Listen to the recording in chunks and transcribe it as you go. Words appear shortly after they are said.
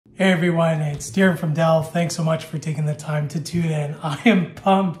Hey everyone, it's Darren from Dell. Thanks so much for taking the time to tune in. I am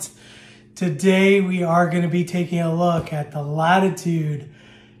pumped. Today we are going to be taking a look at the Latitude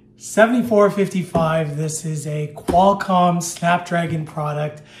 7455. This is a Qualcomm Snapdragon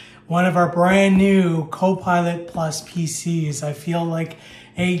product, one of our brand new Copilot Plus PCs. I feel like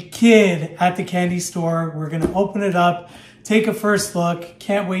a kid at the candy store. We're going to open it up, take a first look.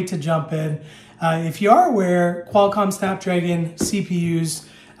 Can't wait to jump in. If you are aware, Qualcomm Snapdragon CPUs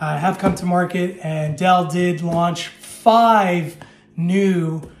have come to market, and Dell did launch 5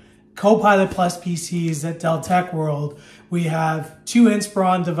 new Copilot Plus PCs at Dell Tech World. We have 2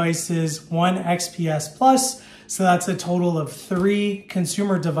 Inspiron devices, 1 XPS Plus, so that's a total of 3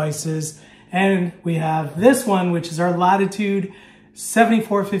 consumer devices. And we have this one, which is our Latitude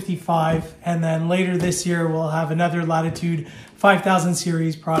 7455, and then later this year we'll have another Latitude 5000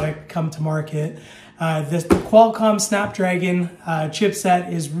 series product come to market. The Qualcomm Snapdragon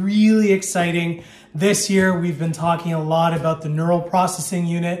chipset is really exciting. This year we've been talking a lot about the neural processing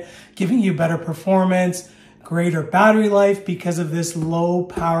unit, giving you better performance, greater battery life because of this low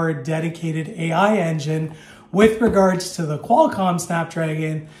power dedicated AI engine. With regards to the Qualcomm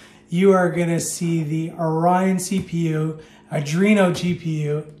Snapdragon, you are going to see the Oryon CPU, Adreno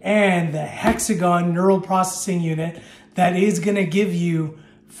GPU, and the Hexagon neural processing unit that is going to give you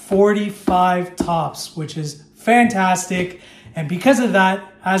 45 tops, which is fantastic. And because of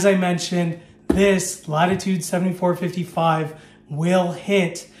that, as I mentioned, this Latitude 7455 will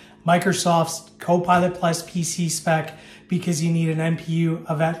hit Microsoft's Copilot Plus PC spec because you need an NPU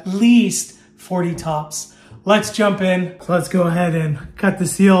of at least 40 tops. Let's jump in. Let's go ahead and cut the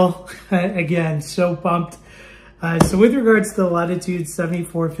seal. Again, so pumped. So with regards to the Latitude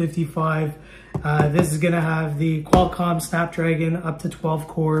 7455, this is going to have the Qualcomm Snapdragon up to 12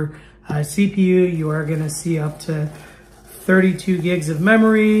 core CPU. You are going to see up to 32 gigs of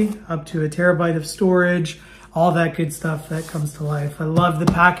memory, up to 1 terabyte of storage, all that good stuff that comes to life. I love the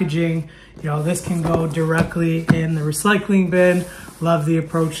packaging. You know, this can go directly in the recycling bin. Love the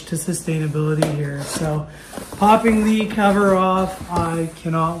approach to sustainability here. So popping the cover off, I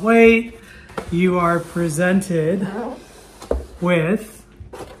cannot wait. You are presented with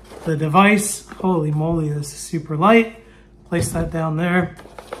the device. Holy moly, this is super light. Place that down there.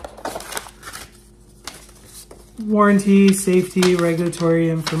 Warranty, safety, regulatory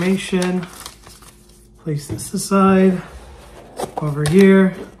information. Place this aside. Over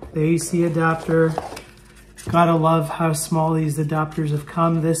here, the AC adapter. Gotta love how small these adapters have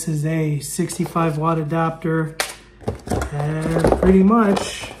come. This is a 65 watt adapter. And pretty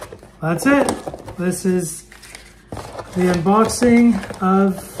much, that's it. This is the unboxing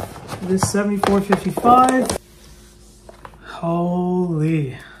of this 7455.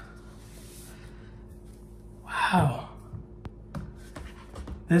 Holy. Wow.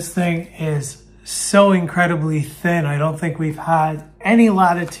 This thing is so incredibly thin. I don't think we've had any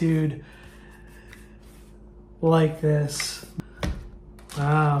Latitude like this.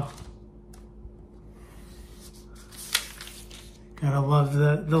 Wow. Gotta love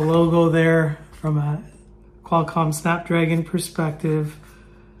the logo there from a Qualcomm Snapdragon perspective.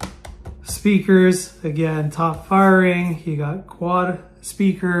 Speakers, again, top firing. You got quad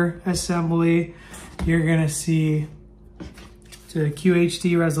speaker assembly. You're gonna see the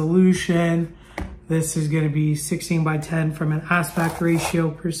QHD resolution. This is gonna be 16:10 from an aspect ratio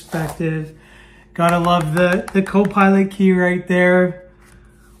perspective. Gotta love the Copilot key right there.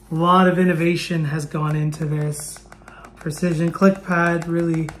 A lot of innovation has gone into this. Precision click pad,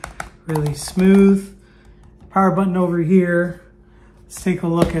 really smooth. Power button over here. Let's take a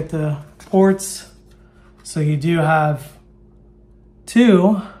look at the ports. So you do have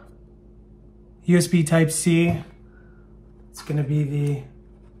 2 USB Type-C. It's gonna be the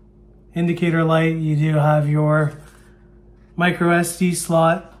indicator light. You do have your micro SD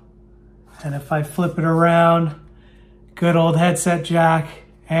slot. And if I flip it around, good old headset jack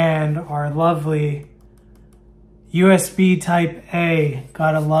and our lovely USB Type A.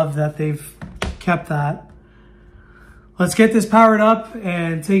 Gotta love that they've kept that. Let's get this powered up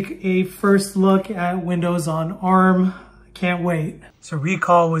and take a first look at Windows on ARM. Can't wait. So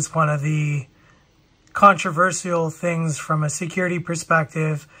recall was one of the controversial things from a security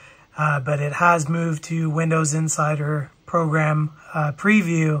perspective, but it has moved to Windows Insider program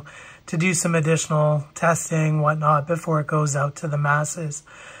preview to do some additional testing, whatnot, before it goes out to the masses.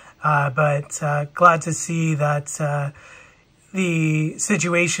 But glad to see that the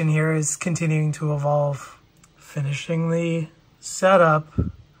situation here is continuing to evolve. Finishing the setup.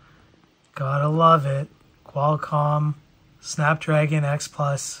 Gotta love it. Qualcomm Snapdragon X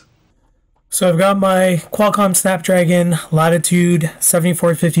Plus. So I've got my Qualcomm Snapdragon Latitude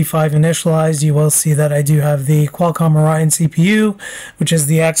 7455 initialized. You will see that I do have the Qualcomm Oryon CPU, which is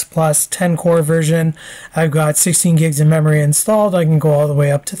the X Plus 10 core version. I've got 16 gigs of memory installed. I can go all the way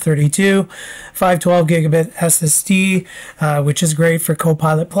up to 32. 512 gigabit SSD, which is great for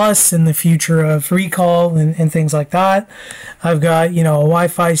Copilot Plus in the future of recall and things like that. I've got, a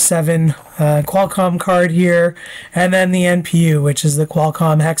Wi-Fi 7 Qualcomm card here, and then the NPU, which is the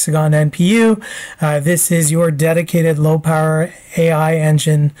Qualcomm Hexagon NPU. This is your dedicated low power AI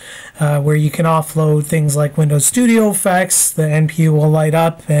engine where you can offload things like Windows Studio effects. The NPU will light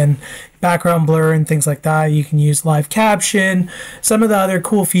up and background blur and things like that. You can use live caption, some of the other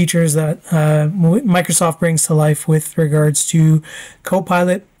cool features that Microsoft brings to life with regards to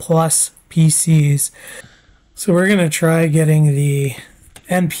Copilot Plus PCs. So we're going to try getting the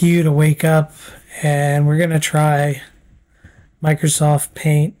NPU to wake up, and we're going to try Microsoft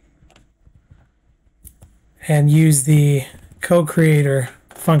Paint and use the Cocreator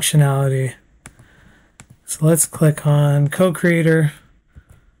functionality. So let's click on Cocreator.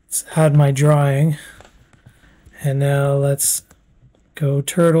 Let's add my drawing. And now let's go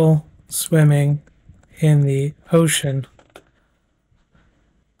turtle swimming in the ocean.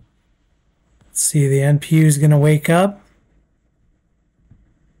 Let's see, the NPU is going to wake up.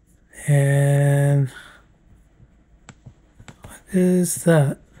 And what is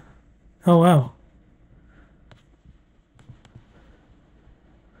that? Oh, wow.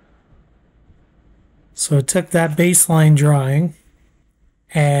 So it took that baseline drawing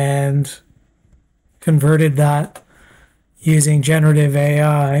and converted that using generative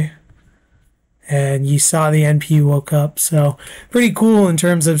AI, and you saw the NPU woke up. So pretty cool in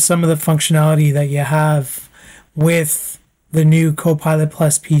terms of some of the functionality that you have with the new Copilot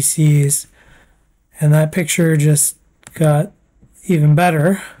Plus PCs. And that picture just got even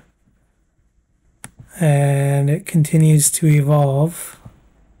better, and it continues to evolve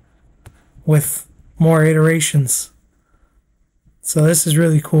with more iterations. So this is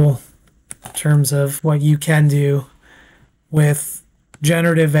really cool in terms of what you can do with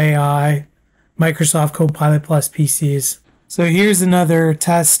generative AI, Microsoft Copilot Plus PCs. So here's another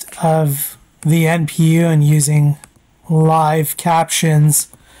test of the NPU and using live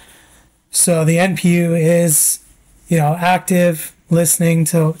captions. So the NPU is, active, listening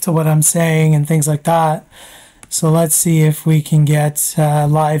to what I'm saying and things like that. So let's see if we can get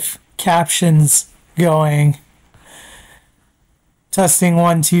live captions going. Testing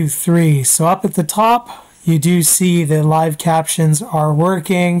 1, 2, 3. So up at the top, you do see the live captions are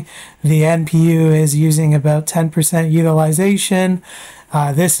working. The NPU is using about 10% utilization.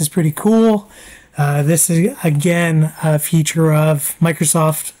 This is pretty cool. This is, again, a feature of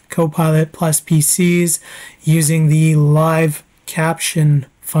Microsoft Copilot Plus PCs using the live caption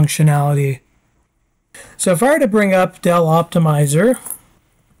functionality. So if I were to bring up Dell Optimizer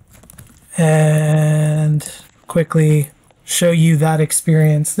and quickly show you that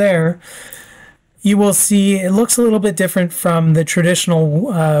experience there, you will see it looks a little bit different from the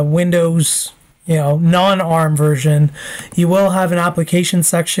traditional Windows non-ARM version. You will have an application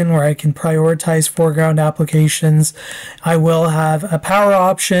section where I can prioritize foreground applications. I will have a power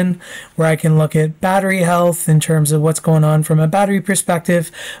option where I can look at battery health in terms of what's going on from a battery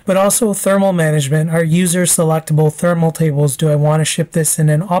perspective, but also thermal management. Our user selectable thermal tables. Do I want to ship this in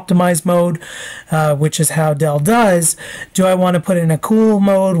an optimized mode, which is how Dell does? Do I want to put it in a cool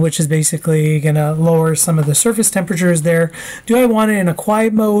mode, which is basically going to lower some of the surface temperatures there? Do I want it in a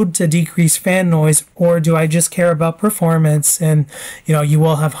quiet mode to decrease fan noise? Or do I just care about performance? And you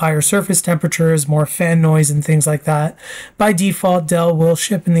will have higher surface temperatures, more fan noise and things like that. By default, Dell will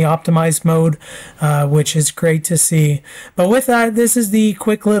ship in the optimized mode, which is great to see. But with that, this is the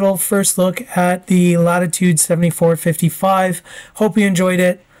quick little first look at the Latitude 7455. Hope you enjoyed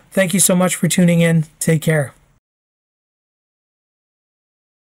it. Thank you so much for tuning in. Take care.